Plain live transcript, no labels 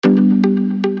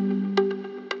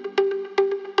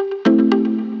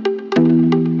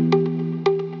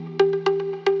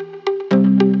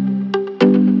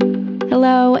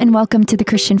and welcome to the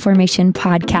Christian Formation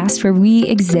Podcast, where we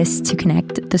exist to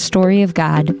connect the story of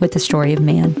God with the story of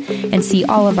man and see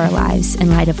all of our lives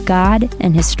in light of God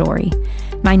and his story.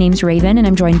 My name's Raven, and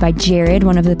I'm joined by Jared,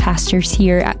 one of the pastors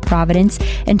here at Providence,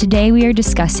 and today we are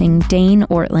discussing Dane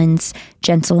Ortlund's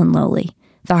Gentle and Lowly,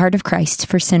 the Heart of Christ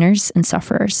for Sinners and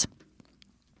Sufferers.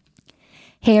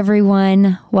 Hey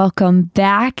everyone, welcome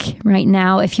back. Right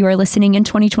now, if you are listening in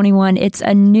 2021, it's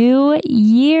a new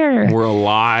year. We're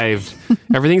alive.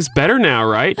 Everything's better now,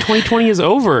 right? 2020 is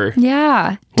over.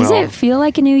 Yeah. Does it feel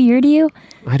like a new year to you?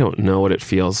 I don't know what it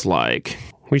feels like.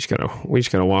 We just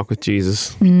gotta walk with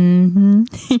Jesus.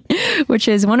 Mm-hmm. Which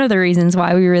is one of the reasons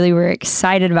why we really were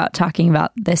excited about talking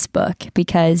about this book,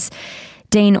 because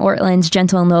Dane Ortlund's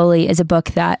Gentle and Lowly is a book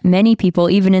that many people,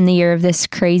 even in the year of this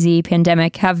crazy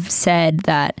pandemic, have said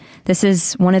that this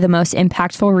is one of the most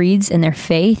impactful reads in their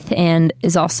faith and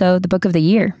is also the book of the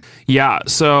year. Yeah,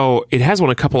 so it has won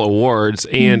a couple awards,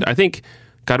 and I think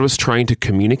God was trying to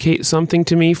communicate something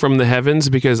to me from the heavens,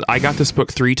 because I got this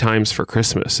book 3 times for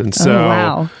Christmas. And so,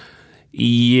 wow.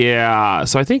 Yeah,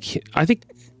 so I think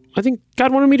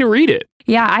God wanted me to read it.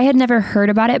 Yeah, I had never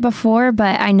heard about it before,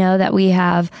 but I know that we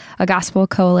have a Gospel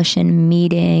Coalition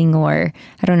meeting, or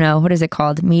I don't know, what is it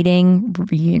called? Meeting,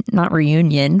 not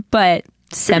reunion, but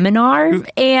seminar,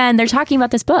 and they're talking about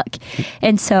this book.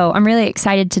 And so I'm really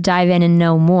excited to dive in and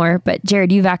know more. But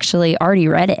Jared, you've actually already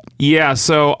read it. Yeah,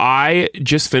 so I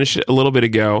just finished it a little bit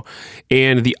ago,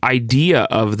 and the idea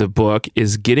of the book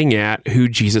is getting at who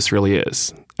Jesus really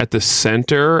is, at the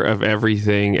center of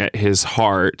everything, at his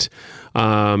heart.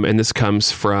 And this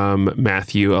comes from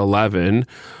Matthew 11,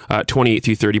 28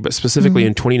 through 30, but specifically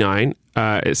in 29,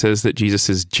 it says that Jesus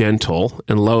is gentle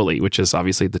and lowly, which is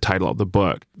obviously the title of the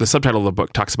book. The subtitle of the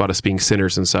book talks about us being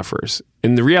sinners and sufferers.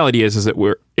 And the reality is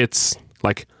that it's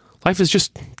like life is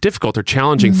just difficult or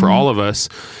challenging for all of us.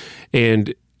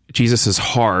 And Jesus'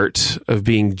 heart of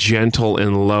being gentle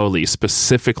and lowly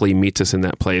specifically meets us in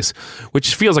that place,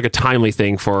 which feels like a timely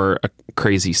thing for a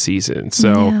crazy season.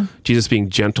 So Jesus being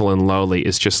gentle and lowly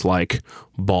is just like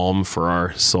balm for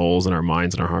our souls and our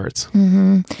minds and our hearts.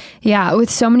 Mm-hmm. Yeah, with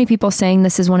so many people saying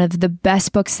this is one of the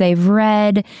best books they've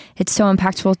read, it's so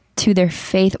impactful to their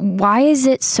faith. Why is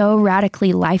it so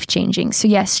radically life-changing? So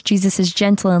yes, Jesus is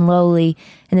gentle and lowly,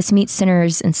 and this meets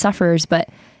sinners and sufferers, but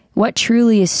what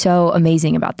truly is so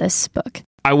amazing about this book?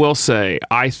 I will say,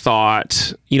 I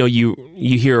thought, you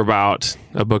hear about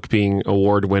a book being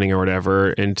award-winning or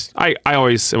whatever, and I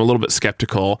always am a little bit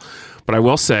skeptical, but I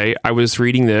will say, I was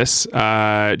reading this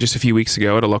just a few weeks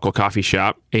ago at a local coffee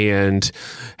shop, and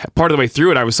part of the way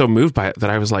through it, I was so moved by it that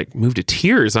I was like, moved to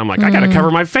tears. I'm like, I gotta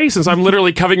cover my face, and so I'm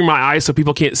literally covering my eyes so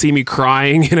people can't see me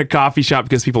crying in a coffee shop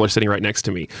because people are sitting right next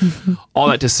to me. All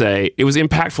that to say, it was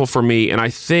impactful for me, and I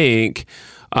think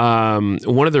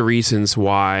one of the reasons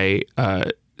why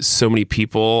so many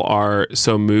people are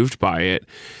so moved by it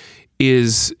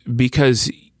is because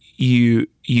you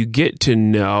get to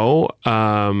know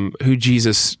who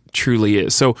Jesus truly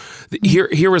is. So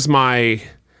here was my,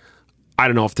 I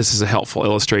don't know if this is a helpful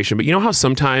illustration, but you know how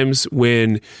sometimes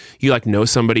when you know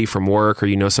somebody from work or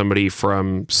you know somebody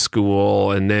from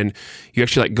school, and then you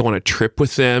actually go on a trip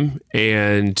with them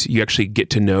and you actually get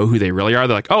to know who they really are.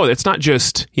 They're like, oh, it's not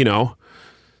just,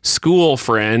 school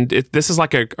friend. This is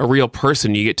like a real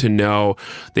person. You get to know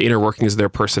the inner workings of their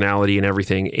personality and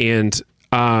everything. And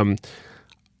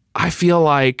I feel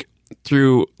like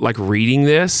through reading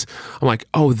this, I'm like,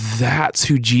 oh, that's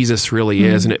who Jesus really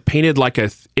is. And it painted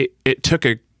it took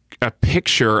a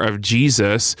picture of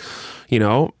Jesus,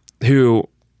 who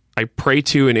I pray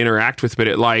to and interact with, but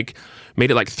it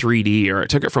made it 3D, or it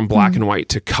took it from black and white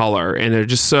to color. And they're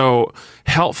just so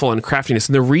helpful in craftiness.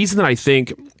 And the reason that I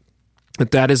think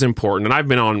that is important, and I've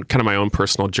been on kind of my own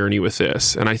personal journey with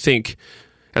this, and I think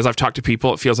as I've talked to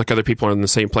people, it feels like other people are in the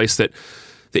same place, that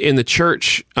in the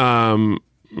church,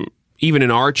 even in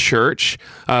our church,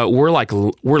 we're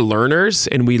learners,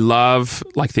 and we love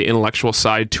the intellectual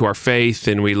side to our faith,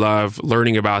 and we love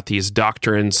learning about these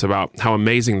doctrines about how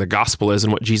amazing the gospel is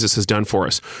and what Jesus has done for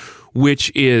us,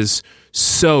 which is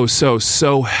so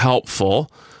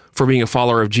helpful for being a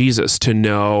follower of Jesus, to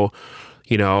know,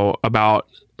 about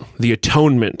the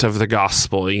atonement of the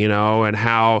gospel, and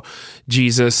how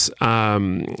Jesus,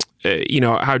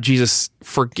 how Jesus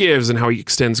forgives and how he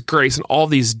extends grace and all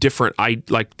these different,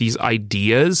 these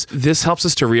ideas. This helps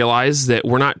us to realize that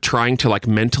we're not trying to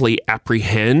mentally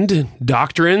apprehend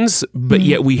doctrines, but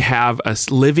yet we have a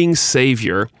living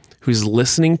Savior who's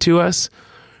listening to us,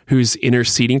 who's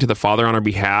interceding to the Father on our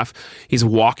behalf. He's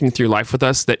walking through life with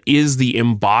us. That is the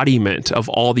embodiment of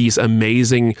all these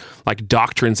amazing like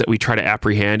doctrines that we try to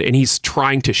apprehend. And he's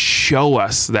trying to show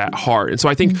us that heart. And so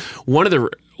I think one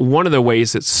of the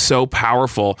ways it's so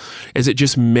powerful is it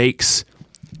just makes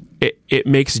it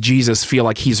makes Jesus feel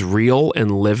like he's real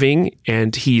and living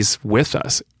and he's with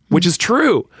us, which is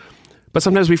true. But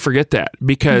sometimes we forget that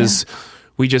because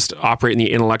we just operate in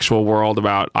the intellectual world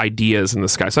about ideas in the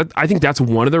sky. So I think that's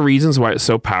one of the reasons why it's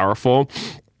so powerful.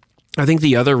 I think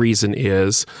the other reason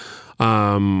is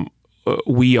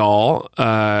we all,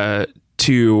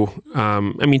 to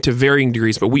varying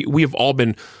degrees, but we have all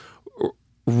been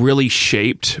really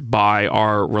shaped by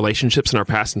our relationships in our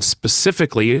past, and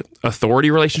specifically authority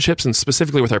relationships, and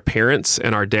specifically with our parents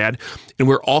and our dad. And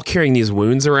we're all carrying these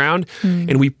wounds around,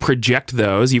 and we project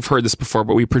those. You've heard this before,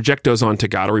 but we project those onto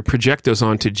God, or we project those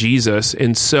onto Jesus.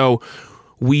 And so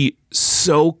we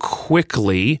so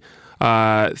quickly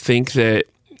think that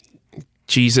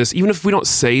Jesus, even if we don't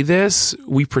say this,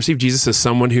 we perceive Jesus as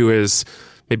someone who is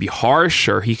maybe harsh,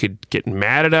 or he could get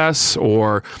mad at us,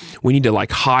 or we need to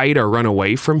like hide or run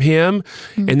away from him.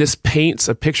 And this paints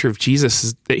a picture of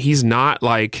Jesus that he's not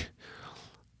like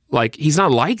he's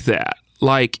not like that.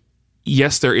 Like,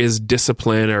 yes, there is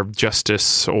discipline or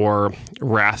justice or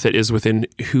wrath that is within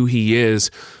who he is,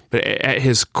 but at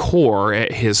his core,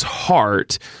 at his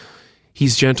heart,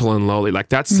 he's gentle and lowly. Like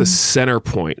that's the center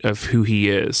point of who he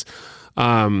is.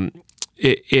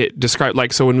 It describes,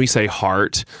 like, so when we say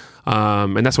heart,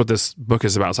 and that's what this book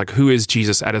is about. It's like, who is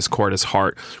Jesus at his core, at his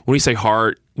heart? When we say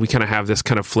heart, we kind of have this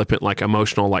kind of flippant, like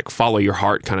emotional, like follow your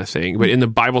heart kind of thing. But in the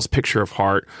Bible's picture of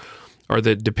heart, or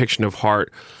the depiction of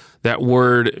heart, that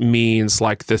word means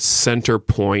like the center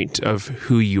point of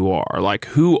who you are. Like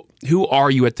who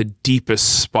are you at the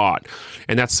deepest spot?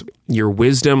 And that's your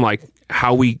wisdom, like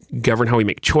how we govern, how we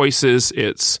make choices.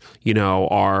 It's, you know,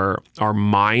 our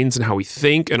minds and how we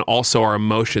think, and also our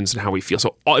emotions and how we feel.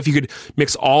 So if you could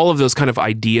mix all of those kind of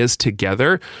ideas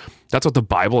together, that's what the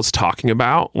Bible is talking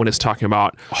about when it's talking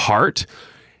about heart.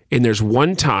 And there's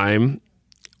one time,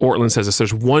 Ortlund says this,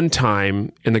 there's one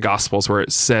time in the Gospels where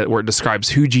it describes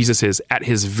who Jesus is at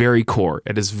his very core,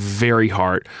 at his very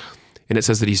heart, and it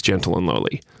says that he's gentle and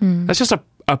lowly. That's just a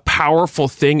powerful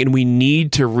thing, and we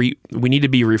need to be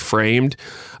reframed,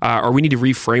 or we need to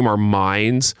reframe our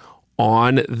minds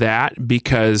on that,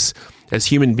 because as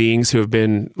human beings who have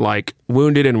been like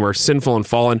wounded and we're sinful and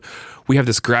fallen, we have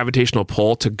this gravitational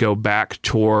pull to go back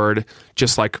toward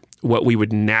just like what we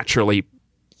would naturally,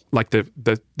 like the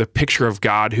picture of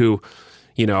God who,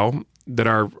 you know, that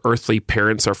our earthly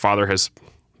parents, our father has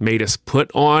made us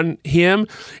put on him.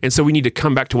 And so we need to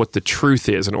come back to what the truth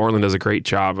is. And Ortlund does a great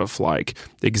job of like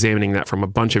examining that from a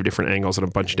bunch of different angles and a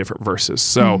bunch of different verses.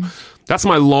 So that's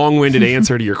my long-winded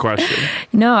answer to your question.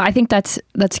 No, I think that's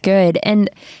good. And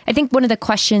I think one of the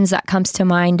questions that comes to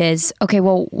mind is, okay,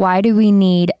 well, why do we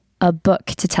need a book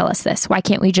to tell us this? Why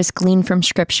can't we just glean from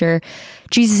Scripture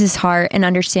Jesus' heart and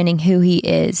understanding who he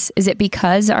is? Is it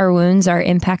because our wounds are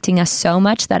impacting us so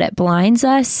much that it blinds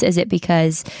us? Is it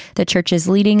because the church is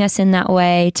leading us in that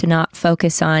way to not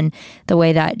focus on the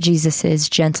way that Jesus is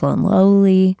gentle and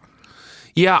lowly?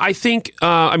 Yeah, I think,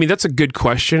 that's a good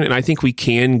question. And I think we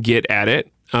can get at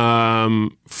it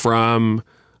from,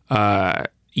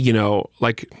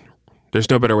 there's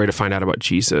no better way to find out about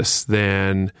Jesus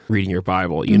than reading your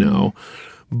Bible, you know.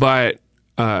 But,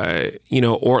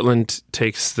 Ortlund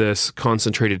takes this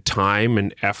concentrated time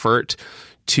and effort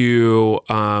to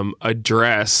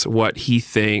address what he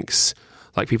thinks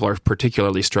like people are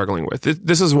particularly struggling with.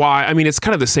 This is why, it's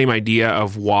kind of the same idea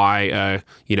of why,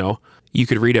 you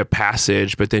could read a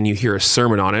passage, but then you hear a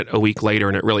sermon on it a week later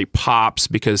and it really pops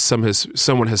because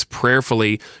someone has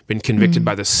prayerfully been convicted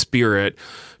by the Spirit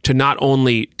to not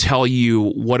only tell you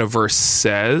what a verse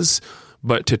says,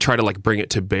 but to try to like bring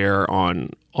it to bear on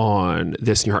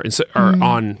this in your heart, and so, or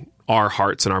on our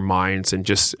hearts and our minds, and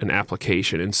just an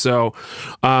application. And so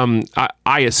I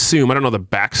assume, I don't know the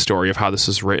backstory of how this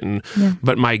is written,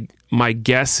 but my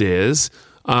guess is,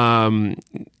 if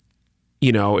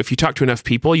you talk to enough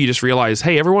people, you just realize,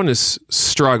 hey, everyone is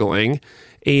struggling,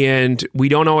 and we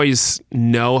don't always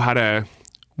know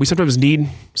we sometimes need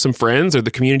some friends or the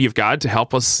community of God to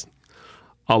help us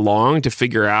along to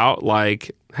figure out like,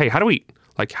 hey, how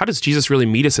does Jesus really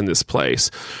meet us in this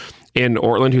place? And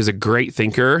Ortlund, who's a great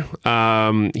thinker,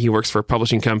 he works for a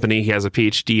publishing company, he has a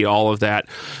PhD, all of that.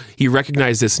 He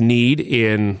recognized this need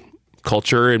in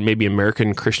culture and maybe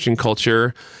American Christian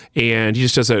culture, and he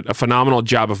just does a phenomenal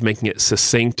job of making it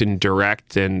succinct and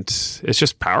direct, and it's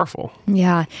just powerful.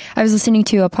 Yeah. I was listening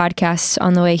to a podcast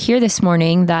on the way here this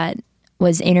morning that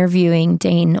was interviewing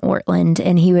Dane Ortlund,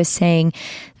 and he was saying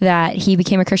that he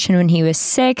became a Christian when he was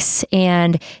 6,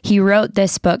 and he wrote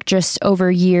this book just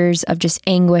over years of just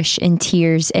anguish and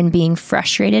tears and being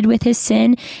frustrated with his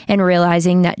sin and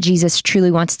realizing that Jesus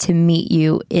truly wants to meet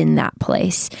you in that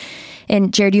place.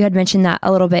 And Jared, you had mentioned that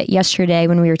a little bit yesterday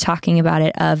when we were talking about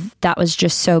it, of that was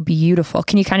just so beautiful.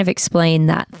 Can you kind of explain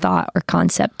that thought or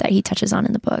concept that he touches on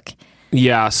in the book?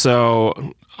 Yeah,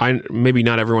 so maybe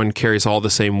not everyone carries all the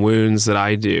same wounds that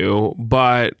I do,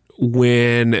 but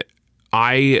when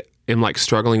I am like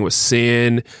struggling with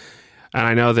sin, and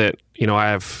I know that, I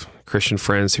have Christian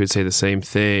friends who would say the same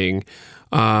thing,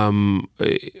 we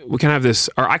can have this,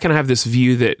 or I can have this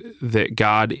view that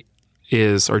God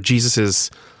is, or Jesus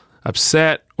is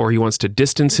upset, or he wants to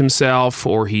distance himself,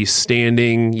 or he's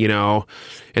standing,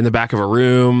 in the back of a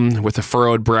room with a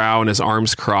furrowed brow and his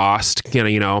arms crossed,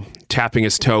 tapping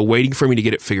his toe, waiting for me to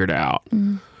get it figured out.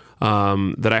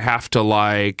 That I have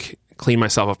to clean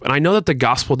myself up. And I know that the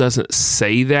gospel doesn't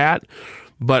say that,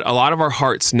 but a lot of our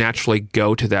hearts naturally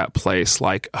go to that place.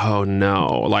 Oh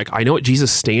no, I know what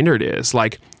Jesus' standard is.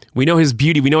 We know his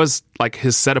beauty, we know his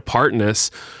set apartness,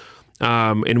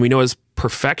 and we know his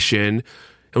perfection.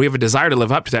 And we have a desire to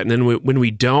live up to that. And then when we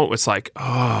don't, it's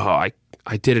I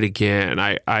did it again.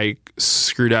 I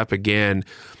screwed up again.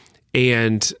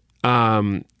 And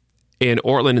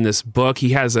Ortlund in this book, he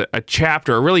has a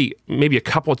chapter, or really maybe a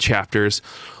couple chapters,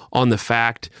 on the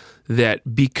fact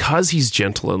that because he's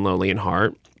gentle and lowly in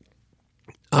heart,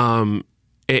 and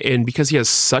because he has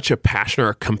such a passion or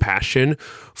a compassion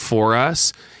for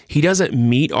us, he doesn't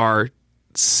meet our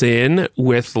sin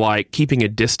with keeping a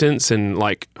distance and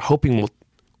hoping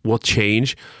will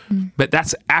change, but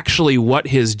that's actually what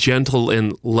his gentle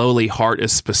and lowly heart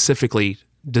is specifically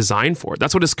designed for.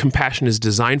 That's what his compassion is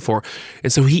designed for.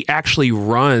 And so he actually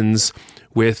runs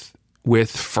with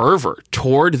fervor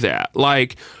toward that.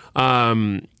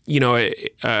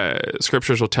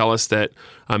 Scriptures will tell us that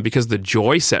because the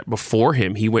joy set before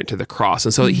him, he went to the cross.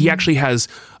 And so he actually has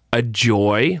a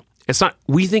joy. It's not,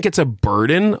 we think it's a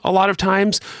burden a lot of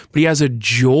times, but he has a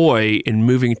joy in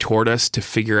moving toward us to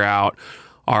figure out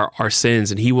our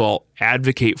sins, and he will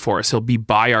advocate for us. He'll be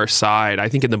by our side. I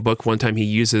think in the book one time he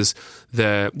uses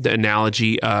the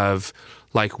analogy of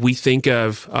we think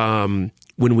of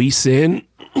when we sin,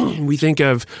 we think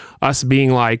of us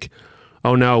being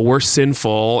oh no, we're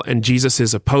sinful and Jesus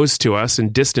is opposed to us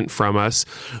and distant from us.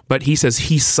 But he says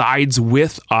he sides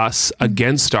with us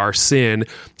against our sin,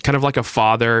 kind of like a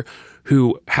father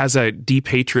who has a deep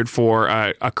hatred for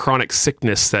a chronic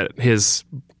sickness that his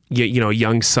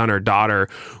young son or daughter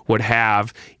would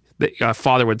have. A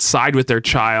father would side with their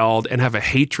child and have a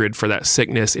hatred for that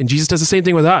sickness. And Jesus does the same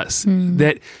thing with us,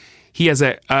 that he has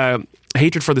a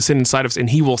hatred for the sin inside of us, and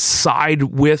he will side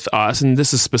with us. And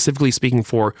this is specifically speaking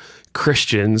for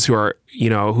Christians who are,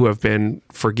 who have been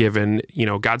forgiven,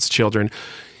 God's children.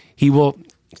 He will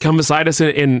come beside us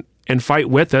and fight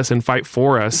with us and fight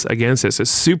for us against us. It's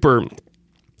super,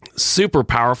 super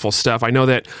powerful stuff. I know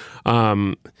that,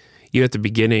 at the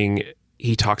beginning,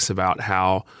 he talks about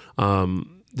how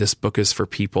this book is for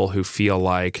people who feel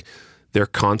like they're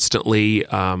constantly,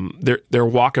 their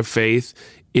walk of faith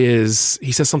is,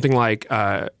 he says something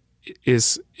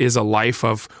is a life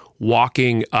of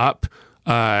walking up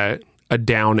a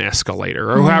down escalator,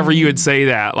 or however you would say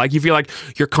that. You feel like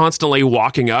you're constantly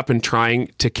walking up and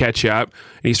trying to catch up,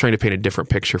 and he's trying to paint a different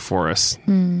picture for us.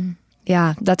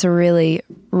 Yeah, that's a really,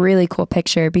 really cool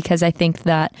picture, because I think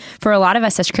that for a lot of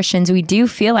us as Christians, we do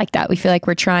feel like that. We feel like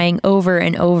we're trying over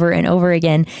and over and over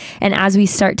again. And as we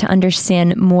start to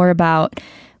understand more about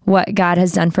what God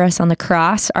has done for us on the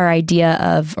cross, our idea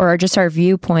of, or just our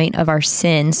viewpoint of our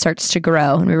sin starts to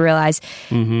grow. And we realize,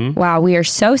 wow, we are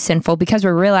so sinful, because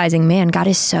we're realizing, man, God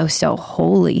is so, so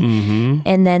holy.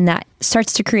 And then that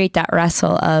starts to create that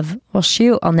wrestle of, well,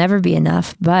 shoot, I'll never be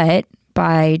enough, but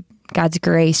by God's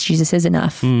grace, Jesus is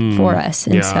enough for us.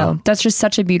 And so that's just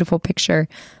such a beautiful picture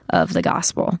of the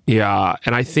gospel. Yeah.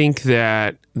 And I think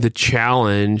that the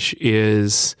challenge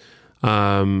is,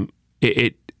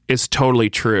 it's totally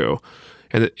true.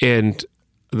 And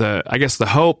I guess the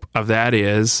hope of that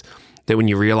is that when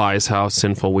you realize how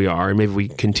sinful we are, and maybe we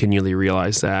continually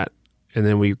realize that, and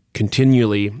then we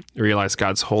continually realize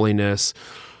God's holiness,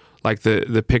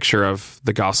 the picture of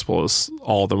the gospel is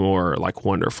all the more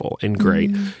wonderful and great.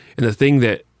 And the thing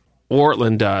that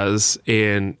Ortlund does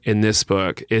in this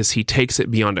book is he takes it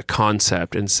beyond a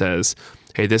concept and says,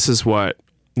 hey,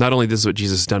 not only this is what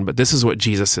Jesus has done, but this is what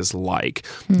Jesus is like.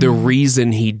 The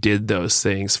reason he did those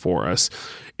things for us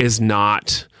is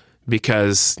not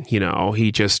because,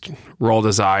 he just rolled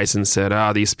his eyes and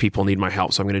said, these people need my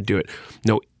help, so I'm going to do it.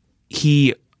 No,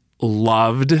 he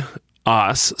loved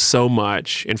us so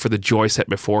much, and for the joy set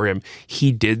before him,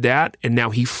 he did that, and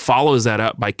now he follows that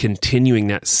up by continuing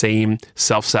that same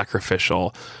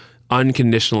self-sacrificial,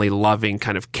 unconditionally loving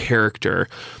kind of character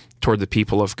toward the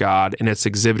people of God, and it's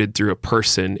exhibited through a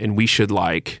person, and we should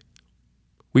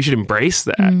embrace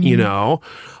that, you know?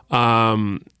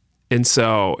 And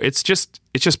so it's just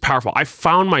powerful. I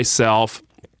found myself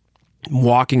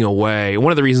walking away.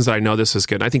 One of the reasons that I know this is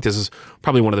good, and I think this is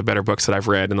probably one of the better books that I've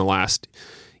read in the last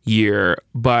year,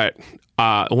 but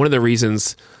one of the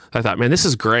reasons I thought, man, this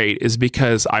is great, is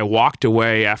because I walked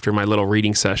away after my little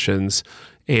reading sessions,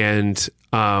 and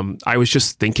I was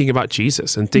just thinking about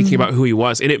Jesus and thinking about who he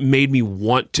was, and it made me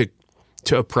want to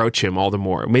approach him all the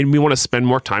more. It made me want to spend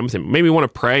more time with him. It made me want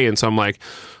to pray, and so I'm like,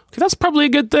 okay, that's probably a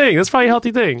good thing. That's probably a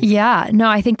healthy thing. Yeah, no,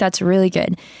 I think that's really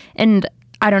good. And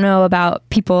I don't know about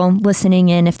people listening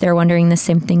in if they're wondering the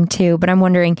same thing too, but I'm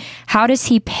wondering, how does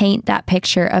he paint that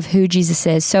picture of who Jesus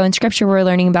is? So in Scripture, we're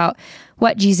learning about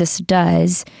what Jesus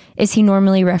does. Is he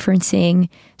normally referencing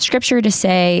Scripture to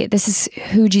say this is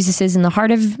who Jesus is in the heart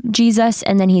of Jesus,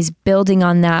 and then he's building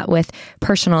on that with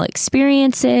personal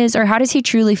experiences? Or how does he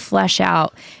truly flesh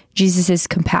out Jesus's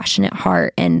compassionate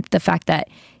heart and the fact that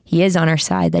he is on our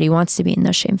side, that he wants to be in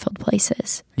those shame-filled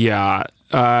places? Yeah,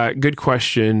 good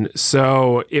question.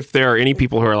 So if there are any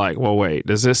people who are like, well, wait,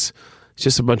 is this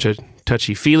just a bunch of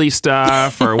touchy-feely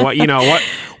stuff, or what,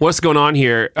 what's going on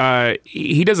here?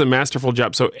 He does a masterful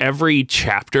job. So every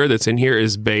chapter that's in here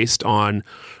is based on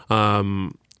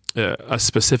a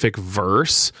specific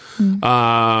verse.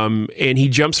 And he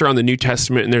jumps around the New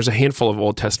Testament, and there's a handful of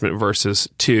Old Testament verses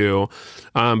too.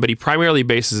 But he primarily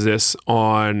bases this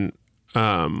on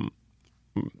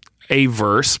a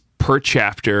verse per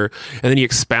chapter, and then he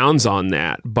expounds on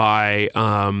that by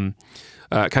kind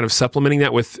of supplementing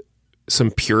that with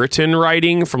some Puritan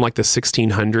writing from like the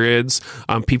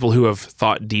 1600s, people who have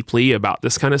thought deeply about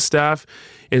this kind of stuff.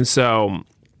 And so,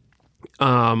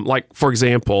 like, for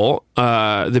example,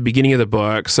 the beginning of the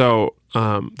book, so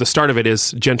the start of it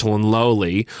is gentle and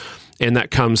lowly, and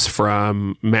that comes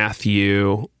from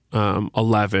Matthew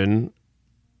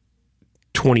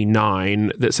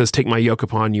 11:29, that says, "Take my yoke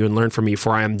upon you and learn from me,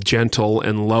 for I am gentle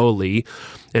and lowly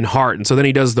in heart." And so then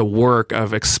he does the work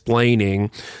of explaining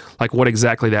like what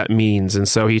exactly that means. And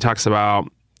so he talks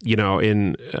about,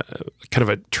 in kind of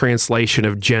a translation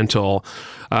of gentle,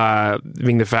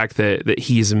 being the fact that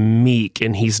he's meek,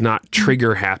 and he's not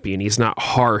trigger happy, and he's not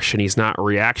harsh, and he's not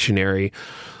reactionary.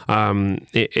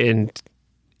 And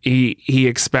he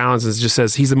expounds and just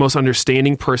says he's the most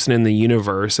understanding person in the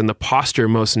universe, and the posture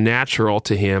most natural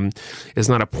to him is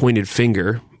not a pointed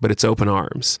finger, but it's open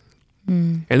arms.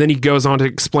 And then he goes on to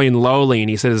explain lowly, and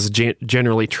he says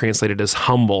generally translated as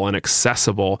humble and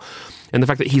accessible, and the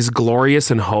fact that he's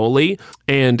glorious and holy,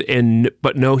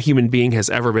 but no human being has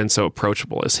ever been so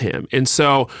approachable as him. And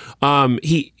so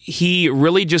he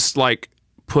really just like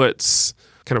puts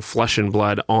kind of flesh and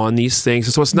blood on these things.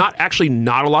 And so it's not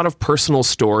a lot of personal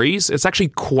stories. It's actually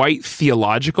quite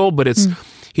theological, but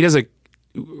he does a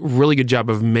really good job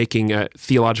of making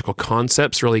theological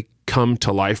concepts really come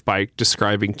to life by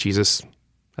describing Jesus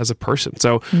as a person.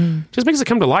 So just makes it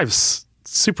come to life. It's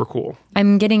super cool.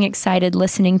 I'm getting excited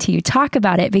listening to you talk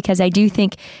about it, because I do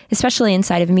think, especially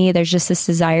inside of me, there's just this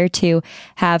desire to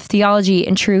have theology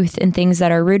and truth and things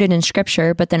that are rooted in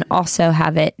Scripture, but then also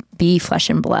have it be flesh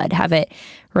and blood, have it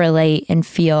relate and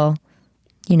feel,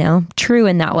 true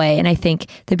in that way. And I think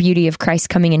the beauty of Christ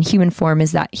coming in human form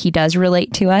is that he does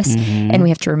relate to us, and we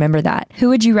have to remember that. Who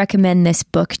would you recommend this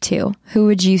book to? Who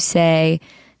would you say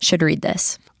should read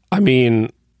this? I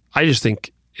mean, I just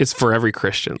think it's for every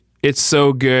Christian. It's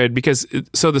so good because,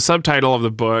 so the subtitle of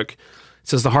the book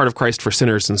says "The Heart of Christ for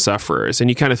Sinners and Sufferers." And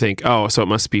you kind of think, oh, so it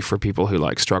must be for people who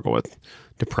like struggle with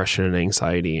depression and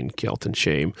anxiety and guilt and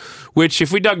shame, which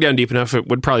if we dug down deep enough, it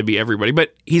would probably be everybody.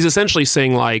 But he's essentially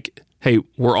saying like, hey,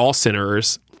 we're all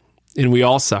sinners and we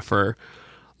all suffer.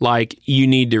 Like, you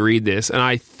need to read this. And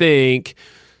I think,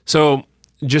 so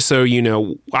just so you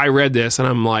know, I read this and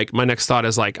I'm like, my next thought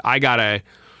is like, I gotta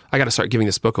start giving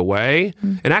this book away.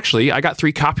 And actually, I got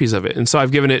 3 copies of it. And so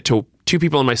I've given it to 2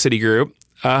 people in my city group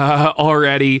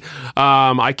already.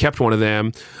 I kept one of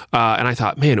them. And I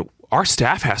thought, man, our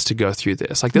staff has to go through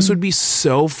this. Like, this would be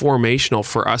so formational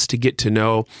for us to get to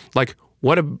know, like,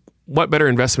 what better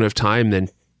investment of time than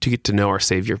to get to know our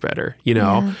Savior better,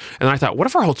 Yeah. And I thought, what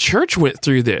if our whole church went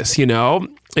through this, And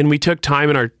we took time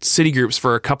in our city groups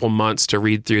for a couple months to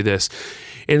read through this.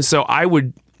 And so I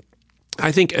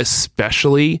think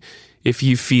especially if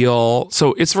you feel,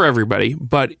 so it's for everybody,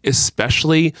 but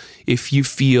especially if you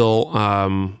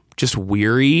feel just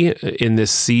weary in this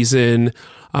season,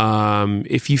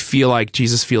 If you feel like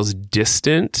Jesus feels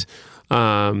distant,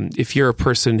 if you're a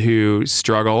person who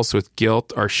struggles with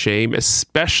guilt or shame,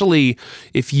 especially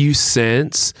if you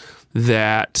sense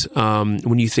that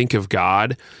when you think of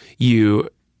God, you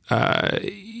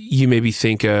maybe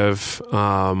think of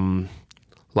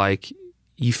like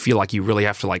you feel like you really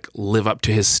have to like live up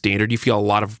to his standard. You feel a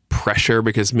lot of pressure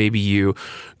because maybe you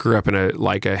grew up in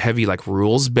a heavy like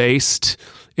rules based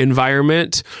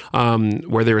environment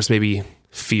where there was maybe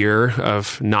fear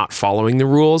of not following the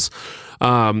rules.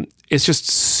 It's just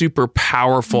super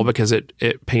powerful because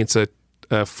it paints a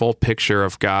full picture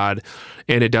of God,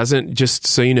 and it doesn't, just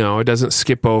so you know, it doesn't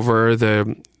skip over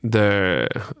the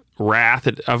wrath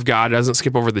of God. It doesn't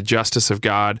skip over the justice of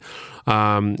God.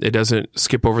 It doesn't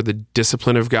skip over the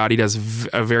discipline of God. He does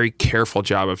a very careful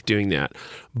job of doing that.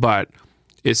 But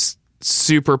it's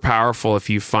super powerful if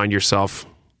you find yourself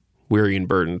weary and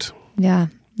burdened. Yeah.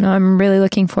 No, I'm really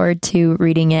looking forward to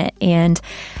reading it, and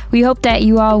we hope that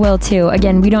you all will too.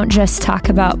 Again, we don't just talk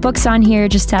about books on here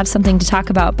just to have something to talk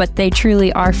about, but they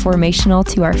truly are formational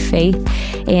to our faith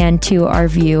and to our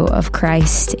view of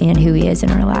Christ and who he is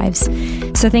in our lives.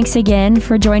 So thanks again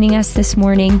for joining us this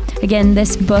morning. Again,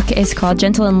 this book is called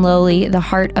Gentle and Lowly, The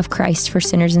Heart of Christ for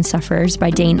Sinners and Sufferers by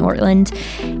Dane Ortlund.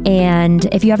 And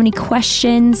if you have any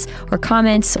questions or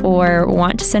comments or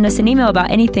want to send us an email about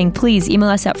anything, please email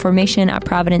us at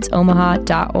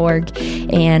formation@providenceomaha.org,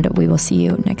 and we will see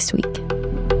you next week.